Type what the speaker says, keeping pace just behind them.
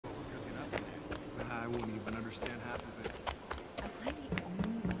won't even understand half of it. Am I the only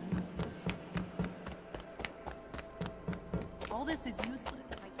one? All this is useless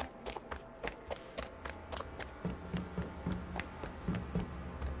if I can't.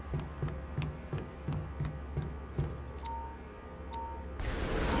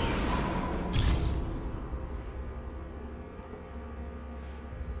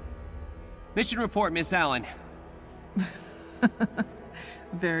 Mission report, Miss Allen.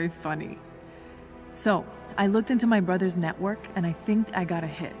 Very funny. So, I looked into my brother's network, and I think I got a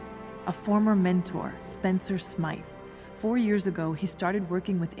hit. A former mentor, Spencer Smythe. 4 years ago, he started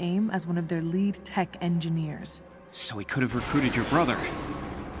working with AIM as one of their lead tech engineers. So he could have recruited your brother.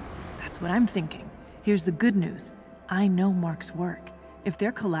 That's what I'm thinking. Here's the good news. I know Mark's work. If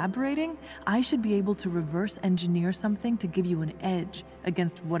they're collaborating, I should be able to reverse engineer something to give you an edge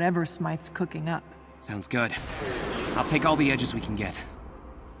against whatever Smythe's cooking up. Sounds good. I'll take all the edges we can get.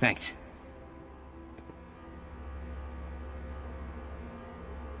 Thanks.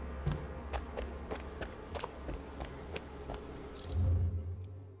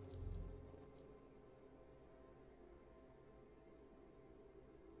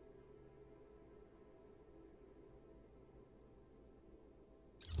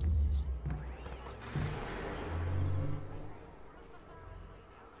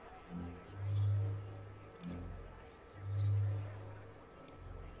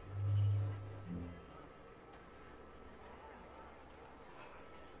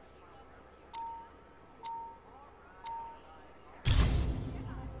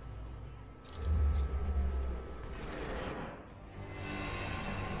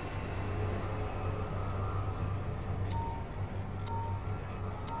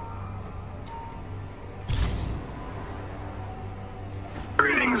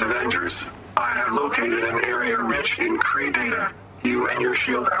 Greetings, Avengers. I have located an area rich in Kree data. You and your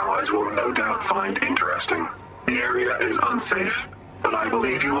SHIELD allies will no doubt find interesting. The area is unsafe, but I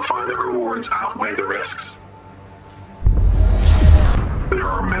believe you will find the rewards outweigh the risks. There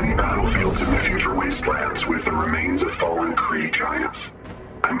are many battlefields in the future wastelands with the remains of fallen Kree giants.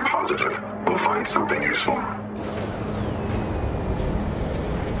 I'm positive we'll find something useful.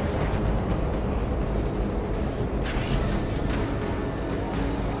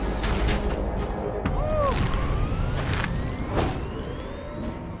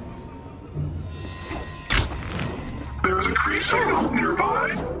 There is a Kree signal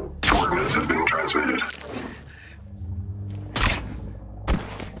nearby. Coordinates have been transmitted.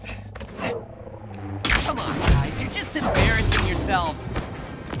 Come on, guys. You're just embarrassing yourselves.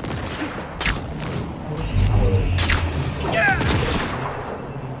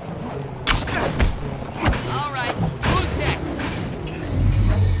 All right. Who's next?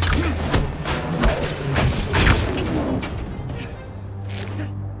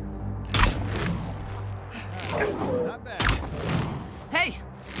 Not bad. Hey!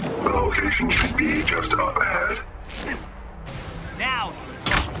 The location should be just up ahead. Now!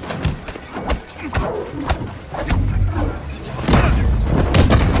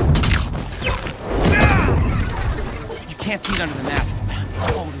 You can't see it under the mask, but I'm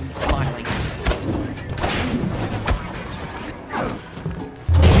totally smiling.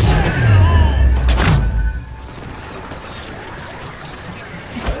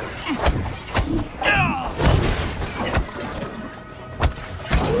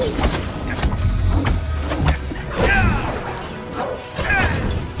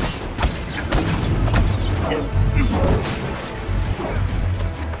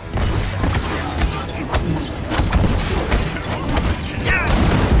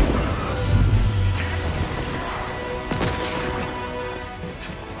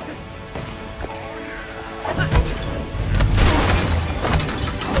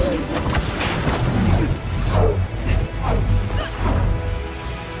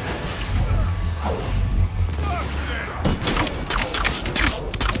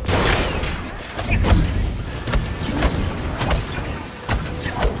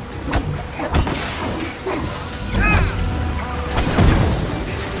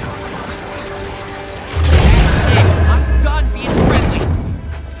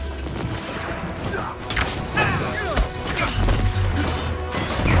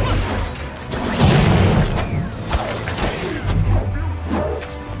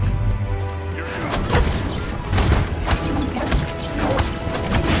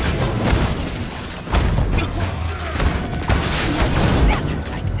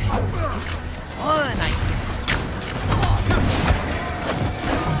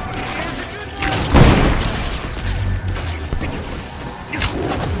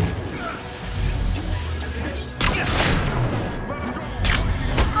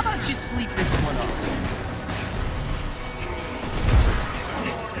 just sleep this one off.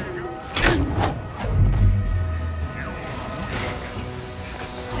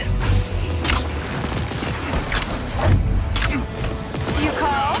 You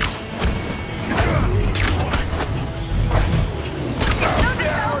call? No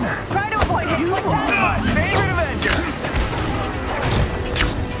down! Try to avoid it. You are my favorite Avenger!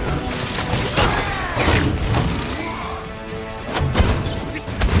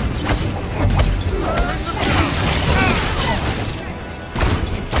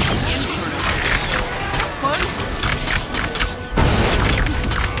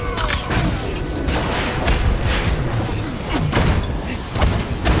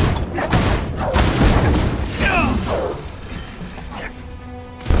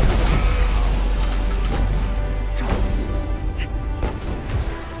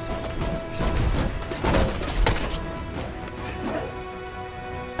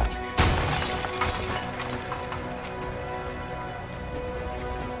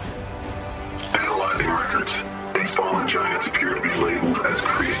 Analyzing records. These fallen giants appear to be labeled as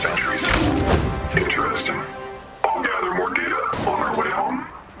Kree sentries. Interesting. I'll gather more data on our way home.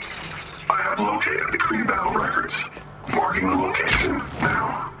 I have located the Kree battle records. Marking the location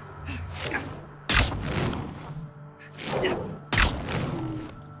now.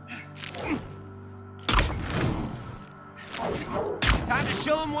 Time to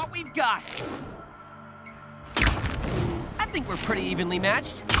show them what we've got. I think we're pretty evenly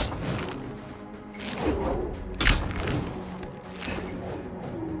matched.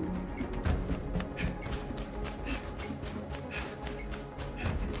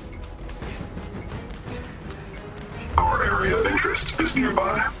 Our area of interest is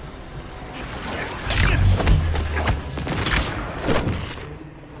nearby.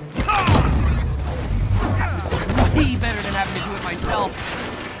 Way better than having to do it myself.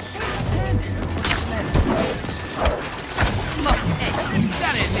 Look, hey, you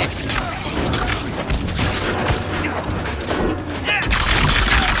gotta admit.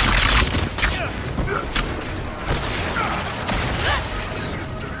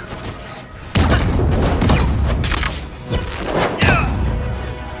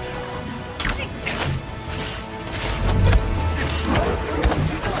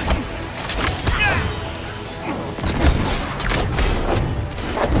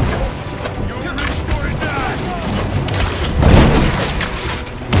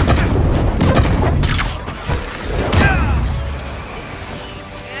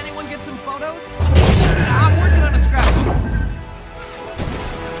 Anyone get some photos? I'm working on a scrap.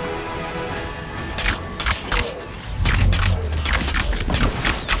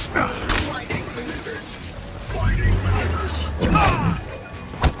 Fighting maneuvers. Fighting maneuvers.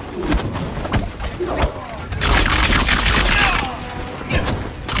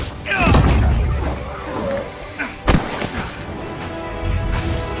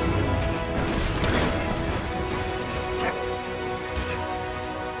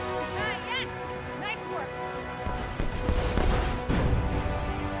 Yes! Nice work!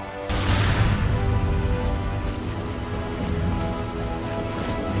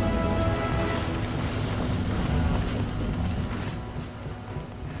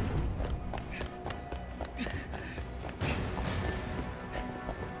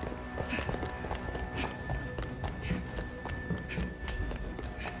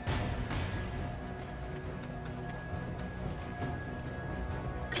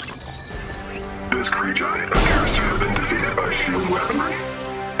 This Kree giant appears to have been defeated by shield weaponry.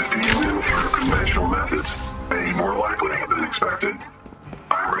 Defeating them through conventional methods may be more likely than expected.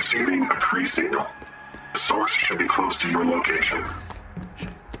 I'm receiving a Kree signal. The source should be close to your location.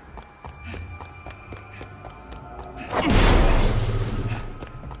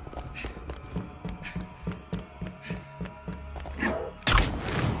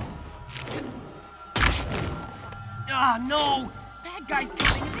 Ah, no! Bad guy's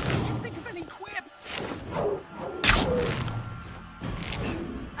coming and they can't think of any quips.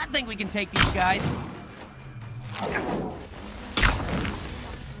 I think we can take these guys.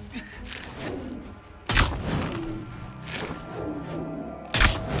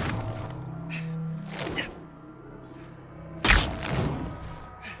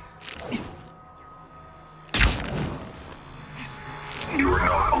 You are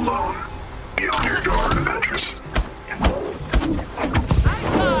not alone. Be on your guard, Avengers. High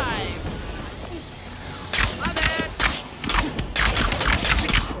five! My bad!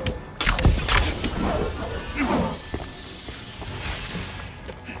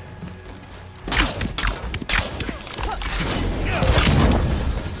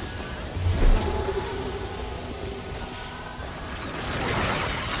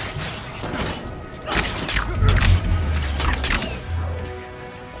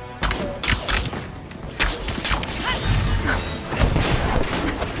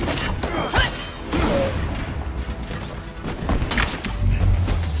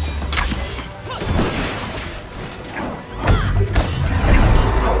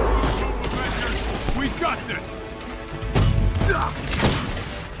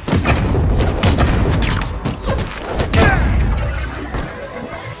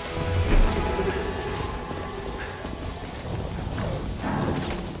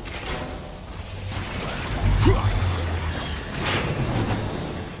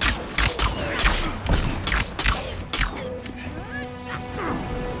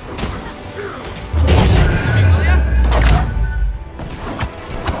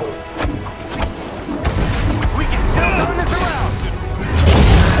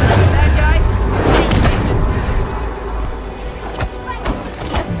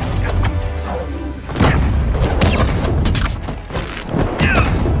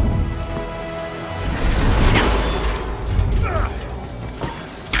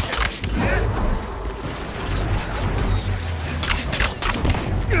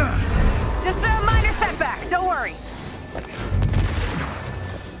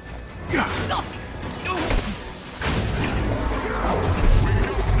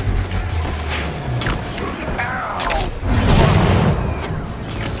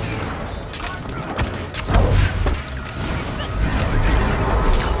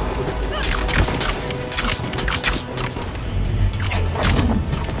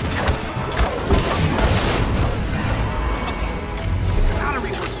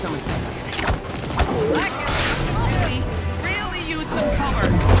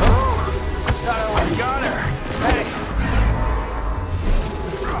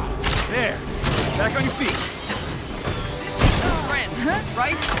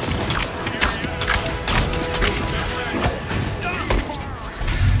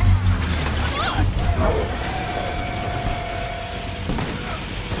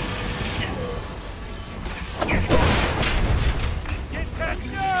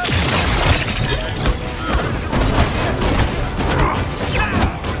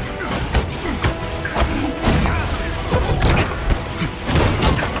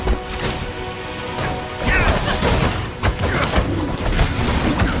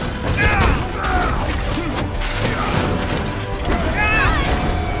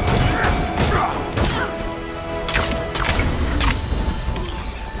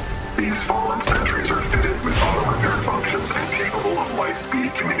 These fallen sentries are fitted with auto-repair functions and capable of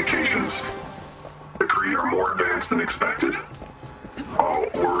light-speed communications. The Kree are more advanced than expected. Oh,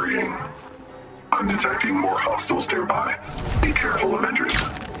 worrying. I'm detecting more hostiles nearby. Be careful, Avengers.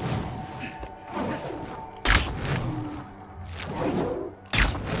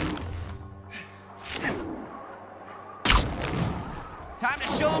 Time to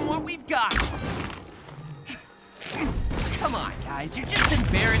show them what we've got. Come on, guys, you're just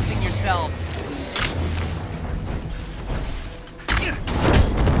embarrassing yourselves.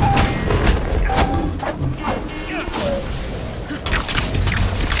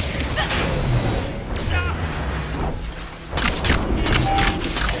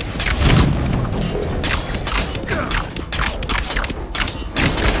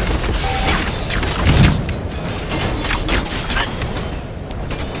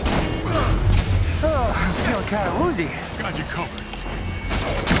 Kind of woozy. Got you covered.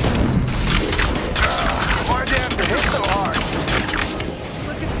 Why'd you have to hit so hard?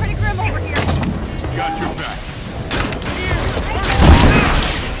 Looking pretty grim over here. Got your back.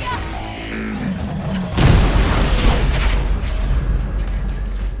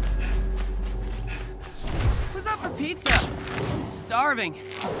 What's up for pizza? I'm starving.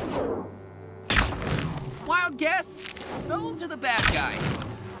 Wild guess? Those are the bad guys.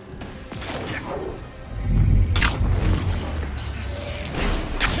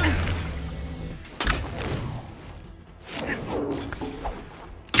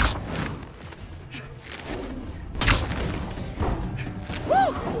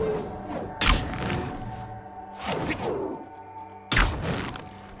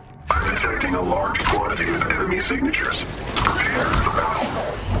 I'm detecting a large quantity of enemy signatures. Prepare for battle.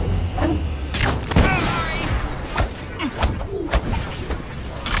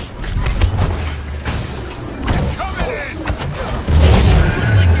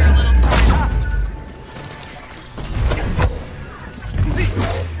 Looks like you're a little tied up.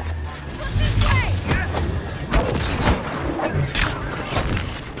 Look this way!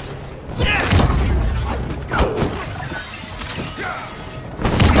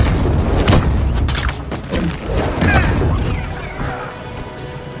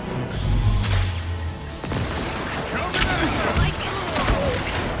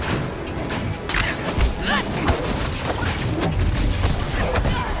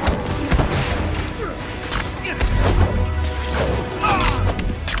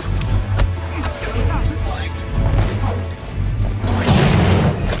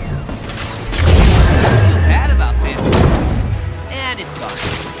 Bad about this. And it's gone.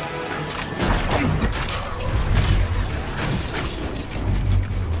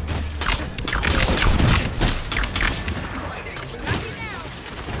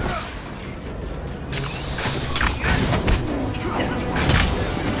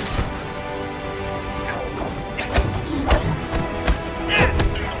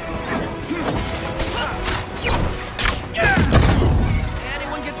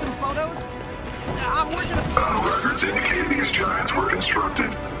 Anyone get some photos? I'm working on... Battle records indicate these giants were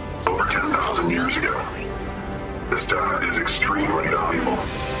constructed over 10,000 years ago. This data is extremely valuable.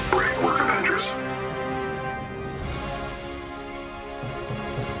 Great work, Avengers.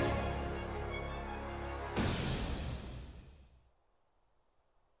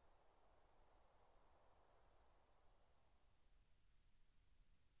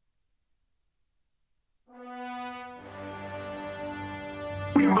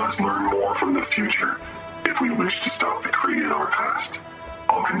 We must learn more from the future if we wish to stop the Kree in our past.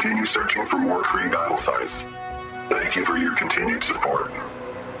 I'll continue searching for more Kree battle sites. Thank you for your continued support.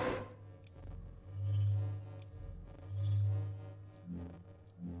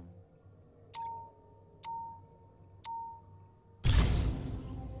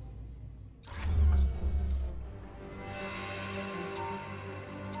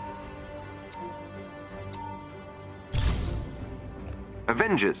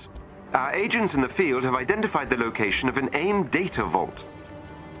 Avengers. Our agents in the field have identified the location of an AIM data vault.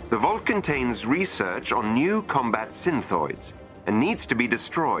 The vault contains research on new combat synthoids, and needs to be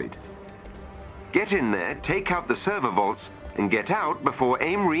destroyed. Get in there, take out the server vaults, and get out before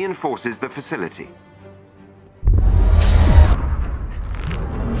AIM reinforces the facility.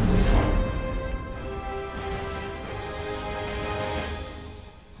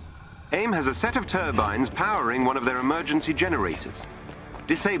 AIM has a set of turbines powering one of their emergency generators.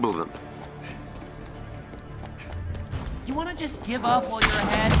 Disable them. You wanna just give up while you're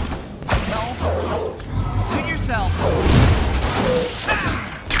ahead? No? Suit yourself.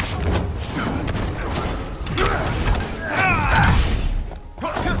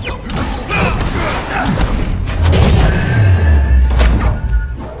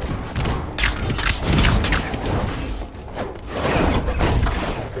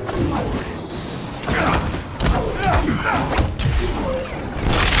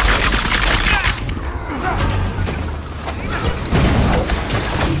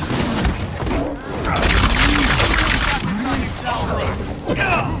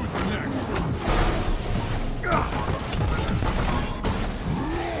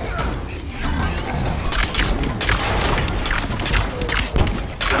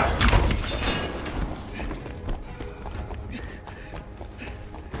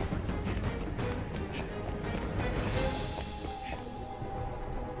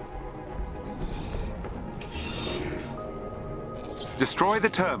 Destroy the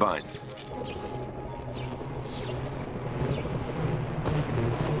turbines.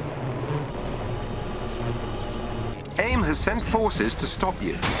 AIM has sent forces to stop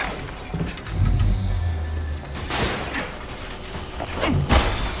you.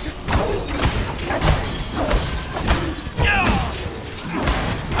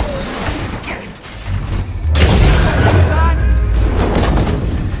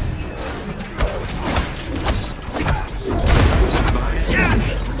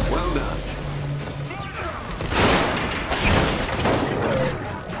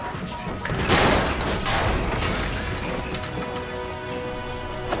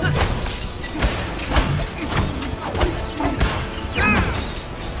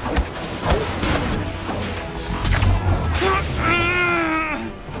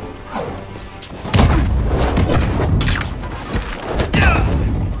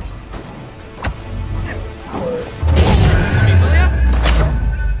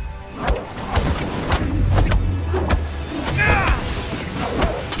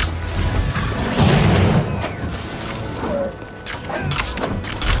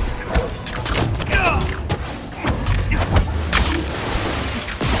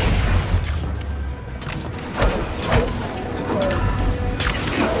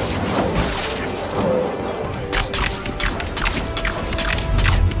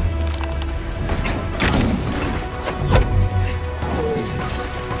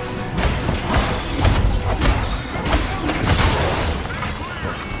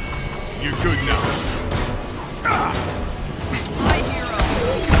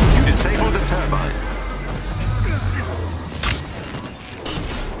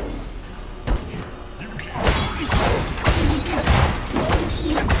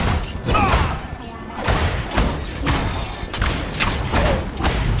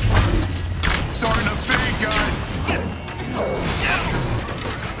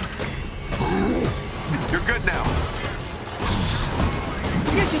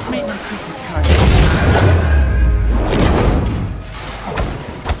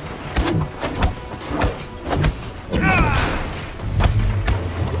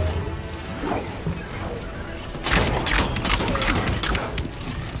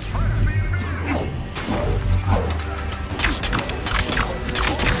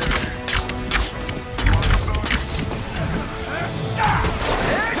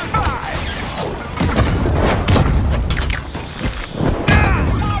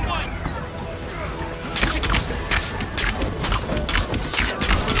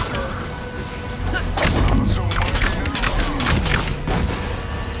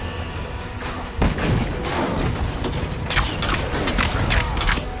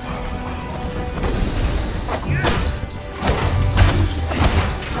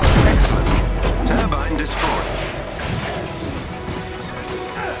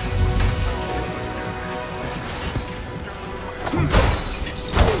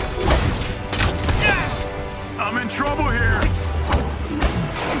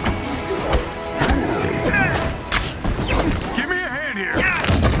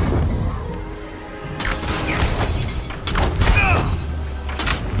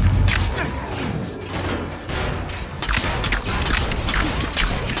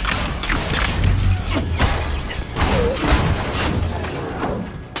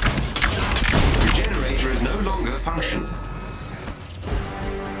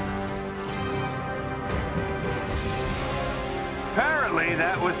 Hopefully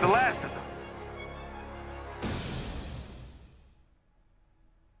that was the last of them.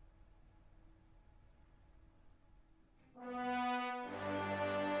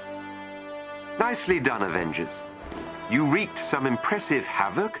 Nicely done, Avengers. You wreaked some impressive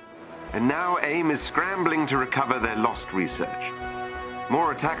havoc, and now AIM is scrambling to recover their lost research.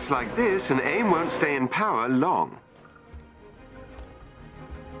 More attacks like this, and AIM won't stay in power long.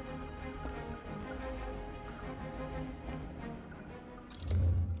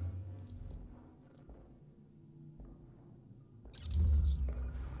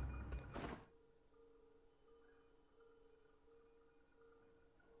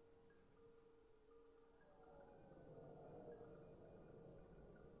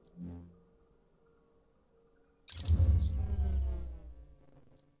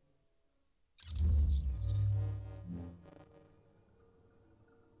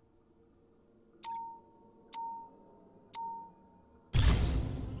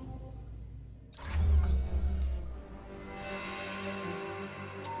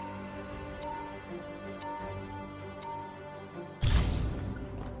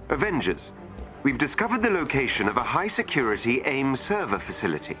 Avengers, we've discovered the location of a high-security AIM server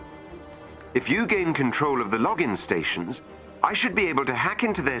facility. If you gain control of the login stations, I should be able to hack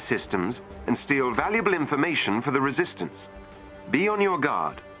into their systems and steal valuable information for the Resistance. Be on your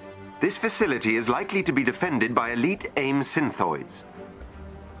guard. This facility is likely to be defended by elite AIM synthoids.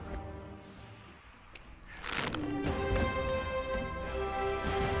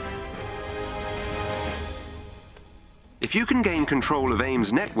 If you can gain control of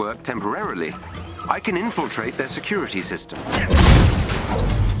AIM's network temporarily, I can infiltrate their security system.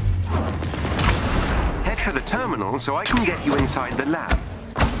 Head for the terminal so I can get you inside the lab.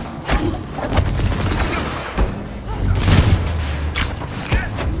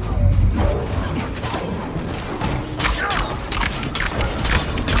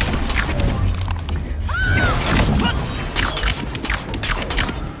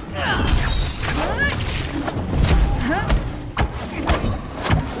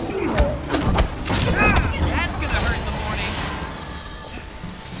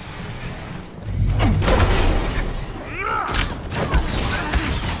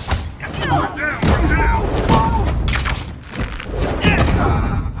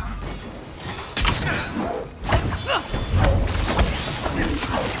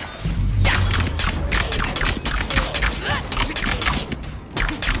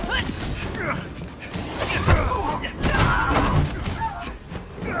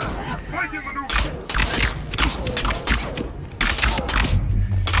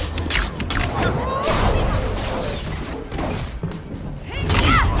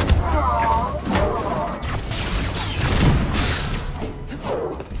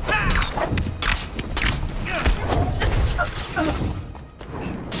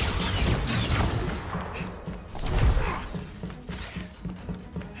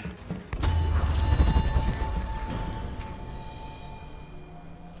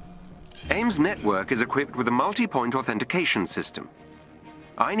 AIM's network is equipped with a multi-point authentication system.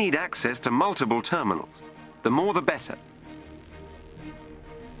 I need access to multiple terminals. The more the better.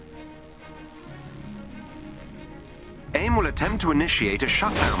 AIM will attempt to initiate a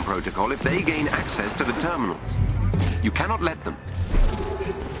shutdown protocol if they gain access to the terminals. You cannot let them.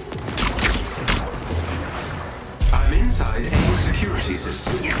 I'm inside AIM's security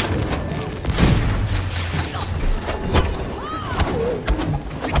system.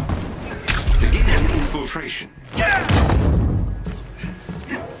 Beginning infiltration.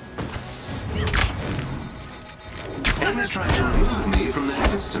 AIM is trying to remove me from their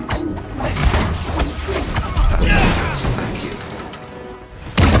systems. Thank you.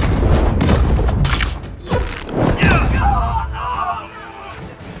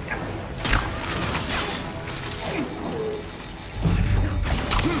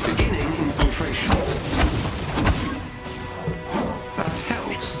 Beginning infiltration. That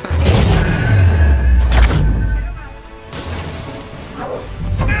helps, thank you.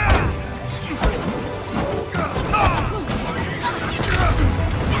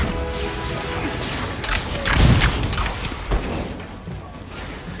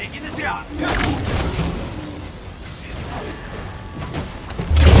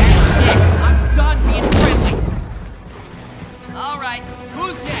 I'm done being friendly. All right,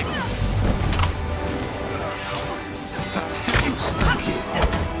 who's next?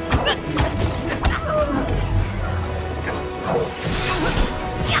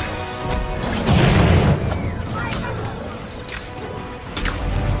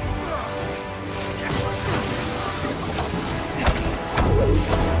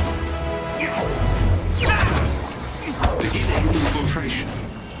 infiltration.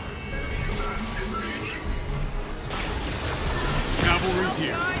 Cavalry's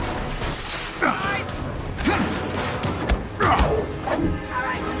here.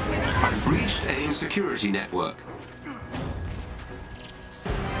 I've breached AIM security network.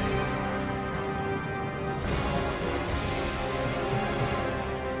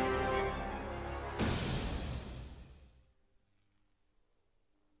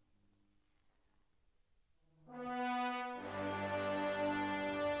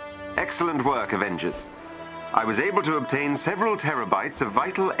 Excellent work, Avengers. I was able to obtain several terabytes of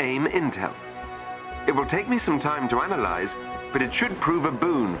vital AIM intel. It will take me some time to analyze, but it should prove a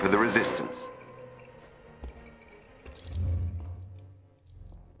boon for the Resistance.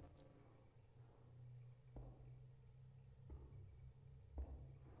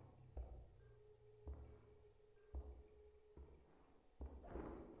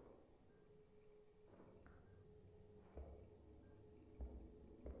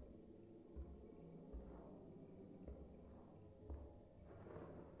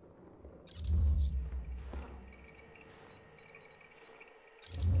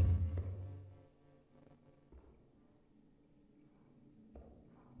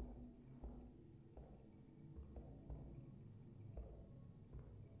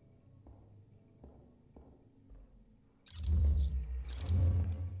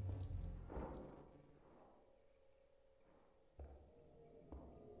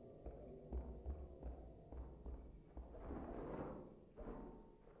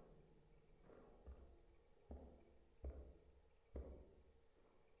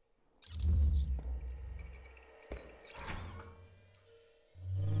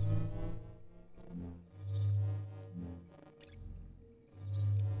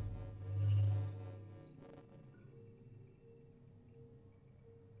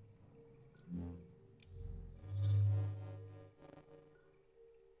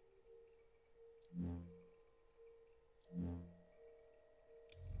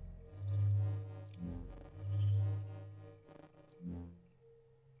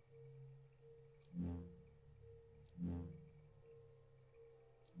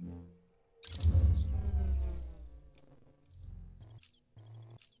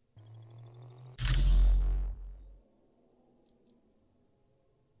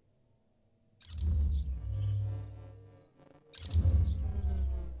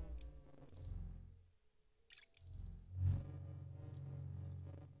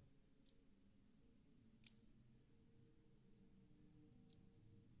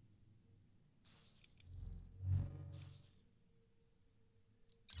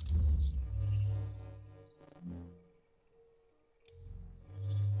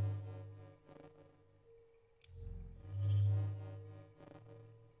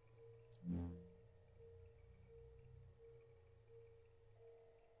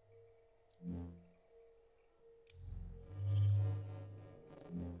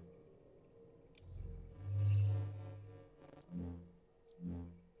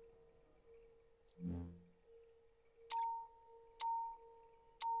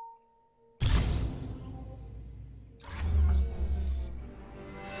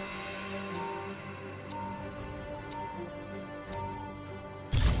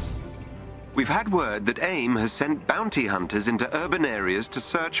 We've had word that AIM has sent bounty hunters into urban areas to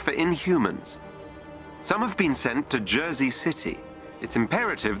search for Inhumans. Some have been sent to Jersey City. It's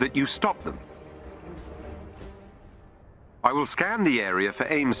imperative that you stop them. I will scan the area for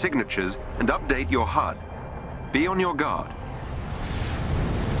AIM signatures and update your HUD. Be on your guard.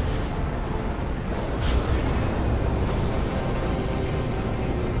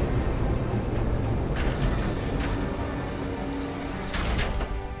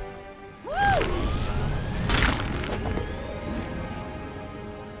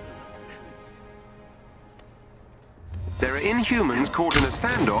 There are Inhumans caught in a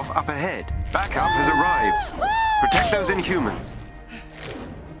standoff up ahead. Backup has arrived. Protect those Inhumans.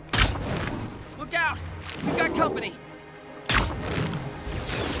 Look out! We've got company!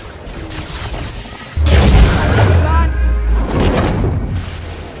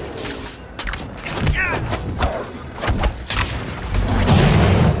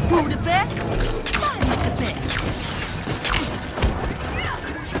 Who the best? Slime the best!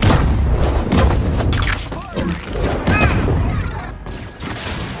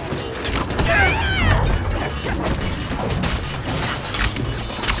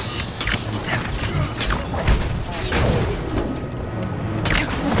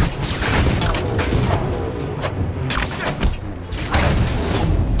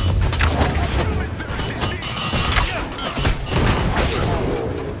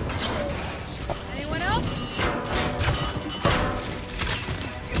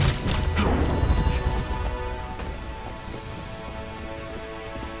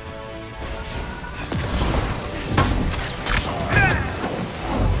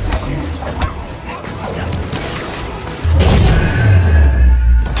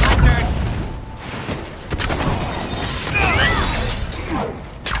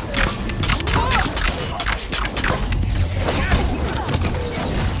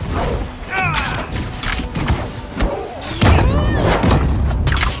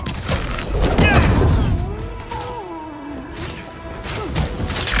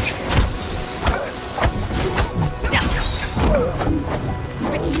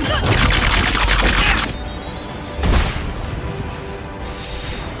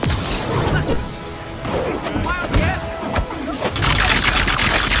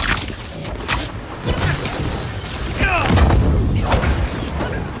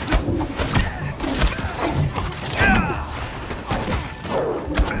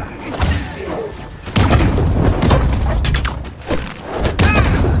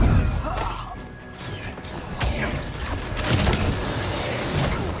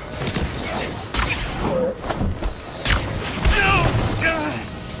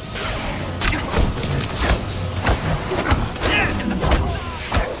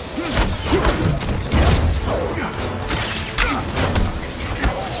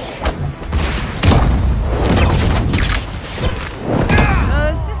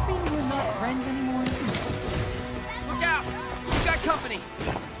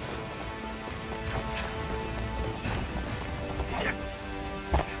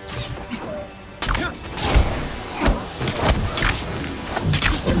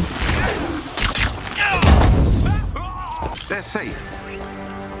 they're safe.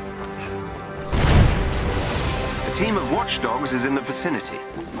 A team of watchdogs is in the vicinity.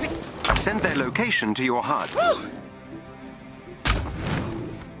 I've sent their location to your HUD.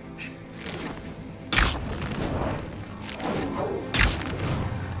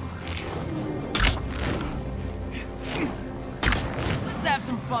 Let's have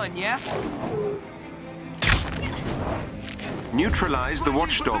some fun, yeah? Neutralize the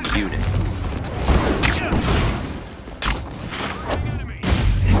watchdogs unit.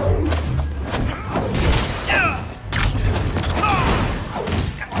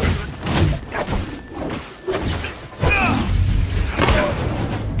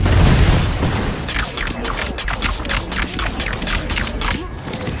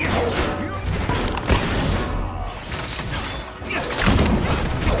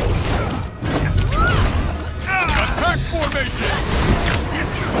 Attack formation!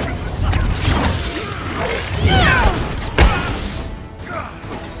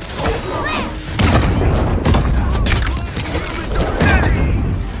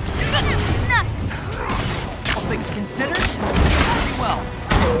 All things considered, pretty well.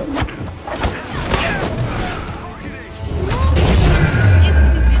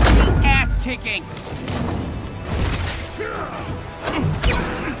 Ass kicking!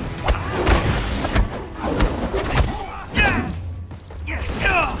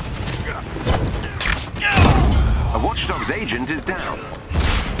 A watchdog's agent is down.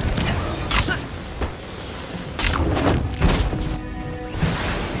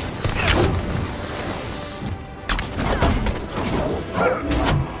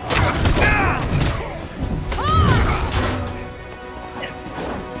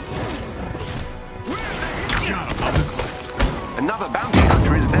 Another bounty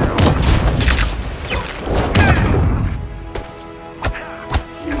hunter is down.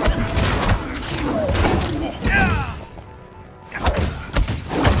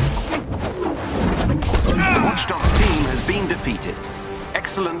 Watchdog's team has been defeated.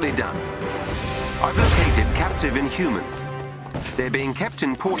 Excellently done. I've located captive inhumans. They're being kept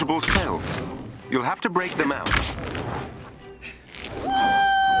in portable cells. You'll have to break them out.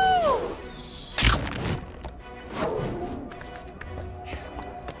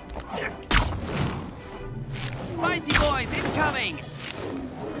 Spicy boys incoming!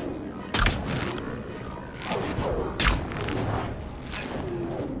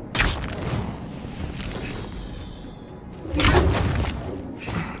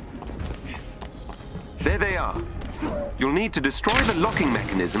 There they are. You'll need to destroy the locking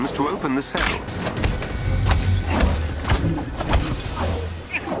mechanisms to open the cells.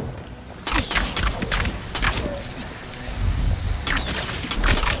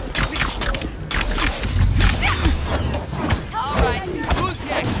 All right, who's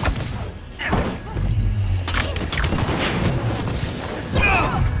next?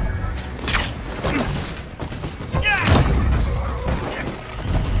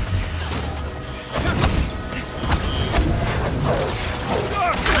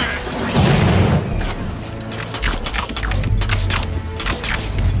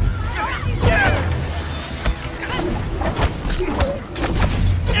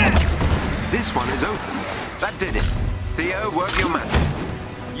 This one is open. That did it. Theo, work your magic.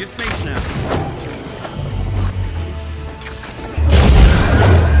 You're safe now.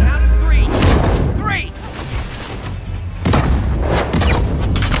 Count of three! Three!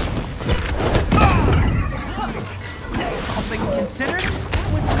 All things considered,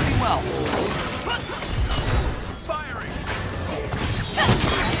 that went pretty well. Firing!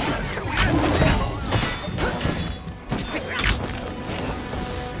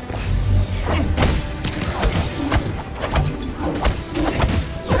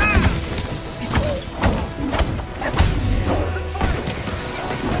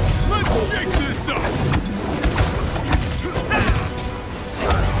 Let's shake this up!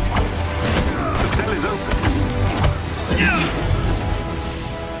 The cell is open.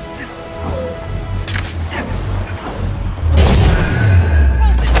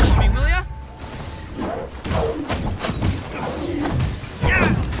 Hold it for me, will ya?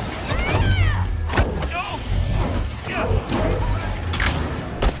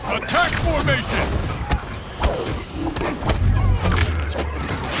 Attack formation!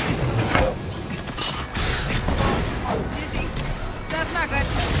 Dizzy. That's not good.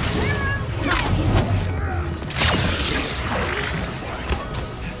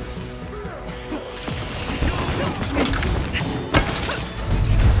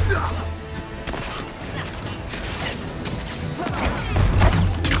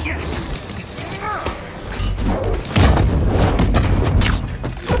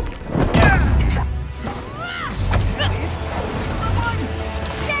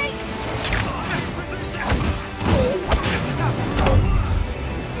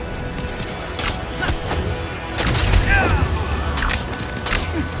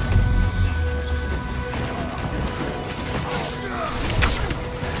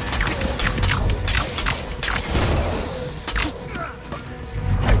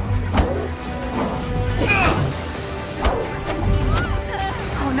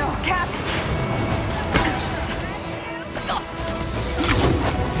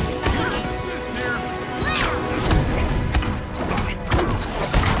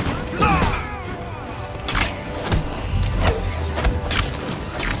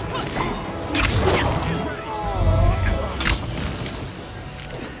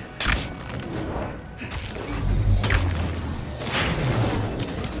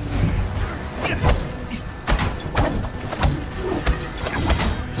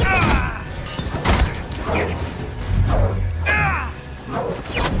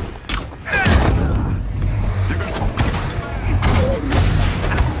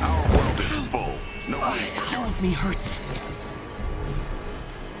 knee hurts.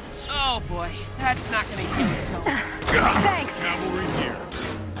 Oh boy, that's not gonna heal itself. Thanks. Cavalry's here.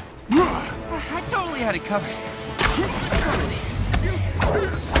 I totally had it covered.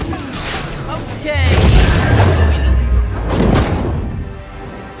 Okay.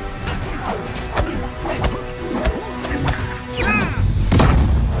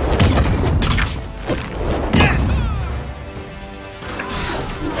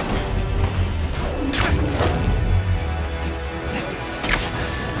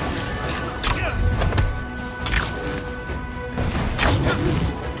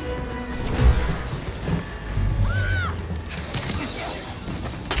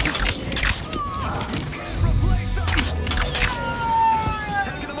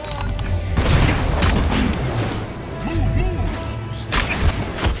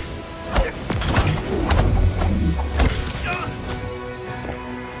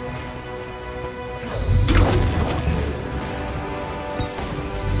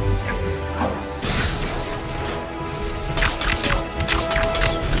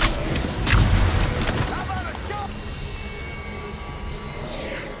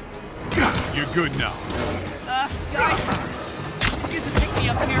 You're good now. Guys, you just pick me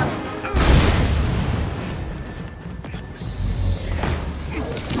up here.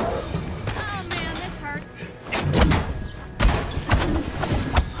 Oh man, this hurts.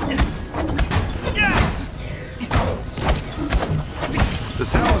 The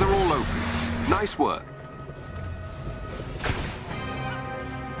cells are all open. Nice work.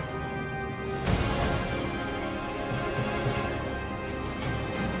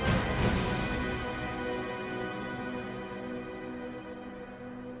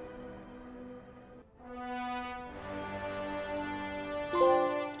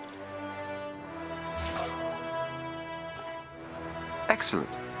 Excellent.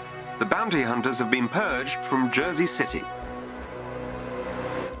 The bounty hunters have been purged from Jersey City.